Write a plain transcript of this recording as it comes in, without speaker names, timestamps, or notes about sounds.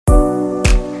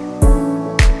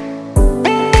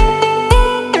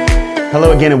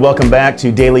Hello again and welcome back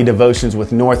to Daily Devotions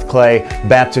with North Clay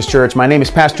Baptist Church. My name is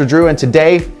Pastor Drew and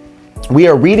today we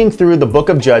are reading through the book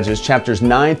of Judges, chapters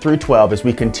 9 through 12 as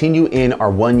we continue in our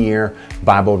one-year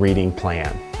Bible reading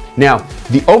plan. Now,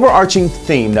 the overarching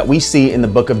theme that we see in the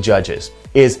book of Judges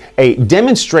is a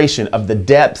demonstration of the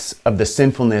depths of the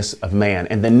sinfulness of man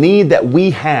and the need that we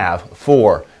have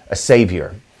for a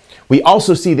Savior. We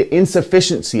also see the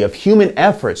insufficiency of human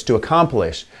efforts to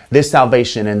accomplish this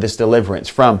salvation and this deliverance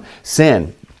from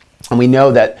sin. And we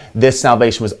know that this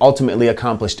salvation was ultimately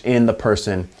accomplished in the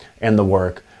person and the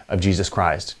work of Jesus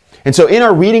Christ. And so in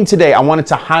our reading today, I wanted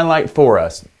to highlight for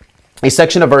us a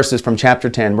section of verses from chapter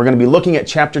 10. We're going to be looking at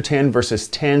chapter 10, verses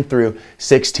 10 through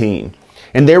 16.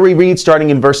 And there we read, starting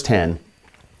in verse 10,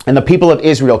 "And the people of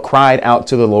Israel cried out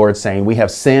to the Lord, saying, 'We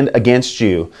have sinned against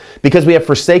you, because we have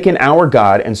forsaken our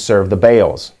God and served the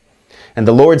Baals.' And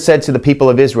the Lord said to the people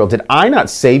of Israel, 'Did I not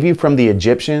save you from the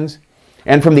Egyptians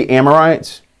and from the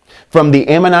Amorites, from the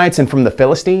Ammonites and from the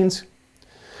Philistines?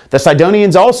 The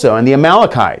Sidonians also and the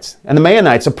Amalekites and the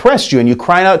Maonites oppressed you, and you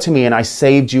cried out to me, and I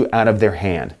saved you out of their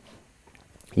hand.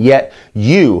 Yet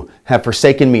you have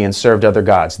forsaken me and served other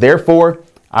gods. Therefore,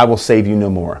 I will save you no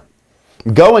more.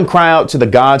 Go and cry out to the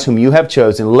gods whom you have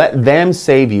chosen. Let them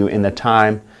save you in the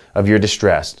time of your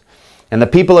distress.' And the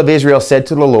people of Israel said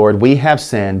to the Lord, 'We have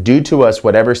sinned. Do to us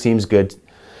whatever seems good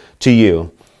to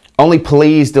you. Only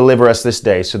please deliver us this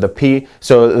day.' So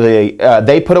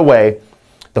they put away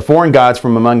the foreign gods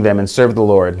from among them and served the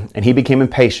Lord. And he became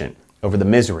impatient over the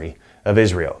misery of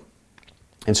Israel."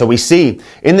 And so we see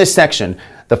in this section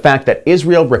the fact that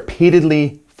Israel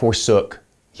repeatedly forsook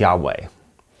Yahweh.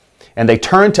 And they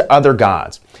turned to other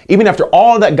gods, even after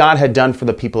all that God had done for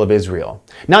the people of Israel.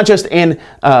 Not just in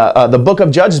the book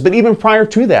of Judges, but even prior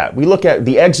to that. We look at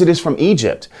the Exodus from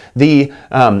Egypt, the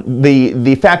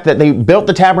fact that they built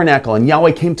the tabernacle and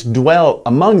Yahweh came to dwell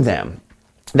among them,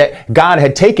 that God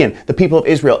had taken the people of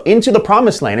Israel into the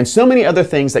promised land, and so many other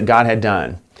things that God had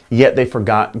done. Yet they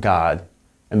forgot God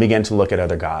and began to look at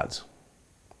other gods.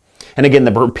 And again,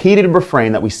 the repeated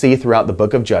refrain that we see throughout the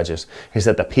book of Judges is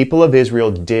that the people of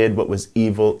Israel did what was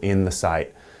evil in the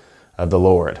sight of the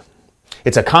Lord.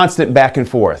 It's a constant back and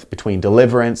forth between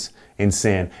deliverance and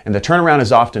sin, and the turnaround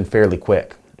is often fairly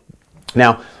quick.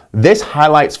 Now, this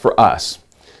highlights for us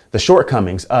the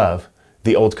shortcomings of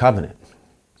the Old Covenant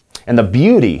and the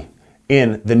beauty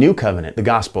in the New Covenant, the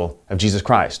gospel of Jesus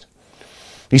Christ.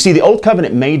 You see, the Old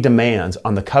Covenant made demands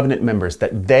on the covenant members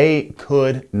that they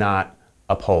could not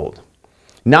uphold.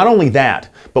 Not only that,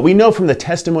 but we know from the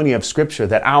testimony of Scripture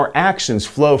that our actions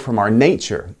flow from our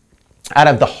nature. Out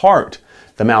of the heart,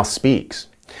 the mouth speaks.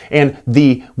 And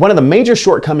one of the major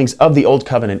shortcomings of the Old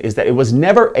Covenant is that it was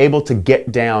never able to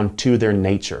get down to their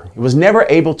nature. It was never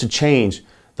able to change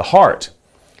the heart.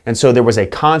 And so there was a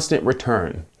constant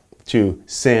return to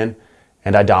sin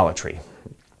and idolatry.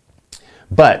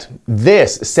 But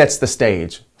this sets the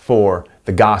stage for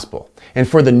the gospel and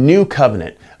for the new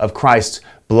covenant of Christ's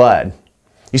blood.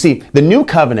 You see, the new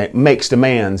covenant makes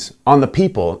demands on the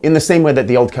people in the same way that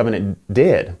the old covenant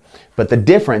did. But the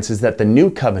difference is that the new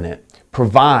covenant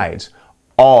provides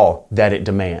all that it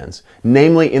demands,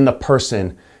 namely in the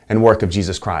person and work of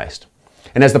Jesus Christ.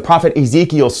 And as the prophet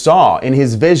Ezekiel saw in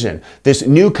his vision, this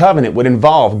new covenant would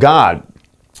involve God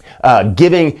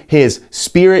giving his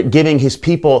spirit, giving his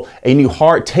people a new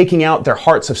heart, taking out their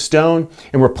hearts of stone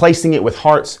and replacing it with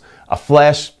hearts of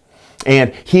flesh.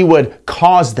 And he would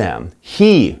cause them,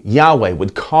 Yahweh,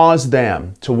 would cause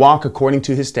them to walk according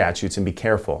to his statutes and be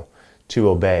careful to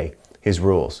obey his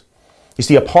rules. You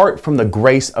see, apart from the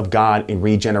grace of God in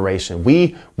regeneration,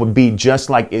 we would be just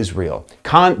like Israel,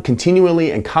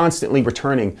 continually and constantly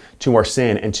returning to our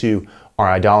sin and to our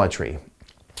idolatry.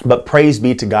 But praise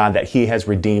be to God that he has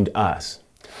redeemed us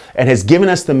and has given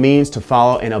us the means to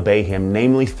follow and obey him,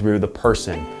 namely through the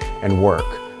person and work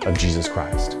of Jesus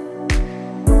Christ.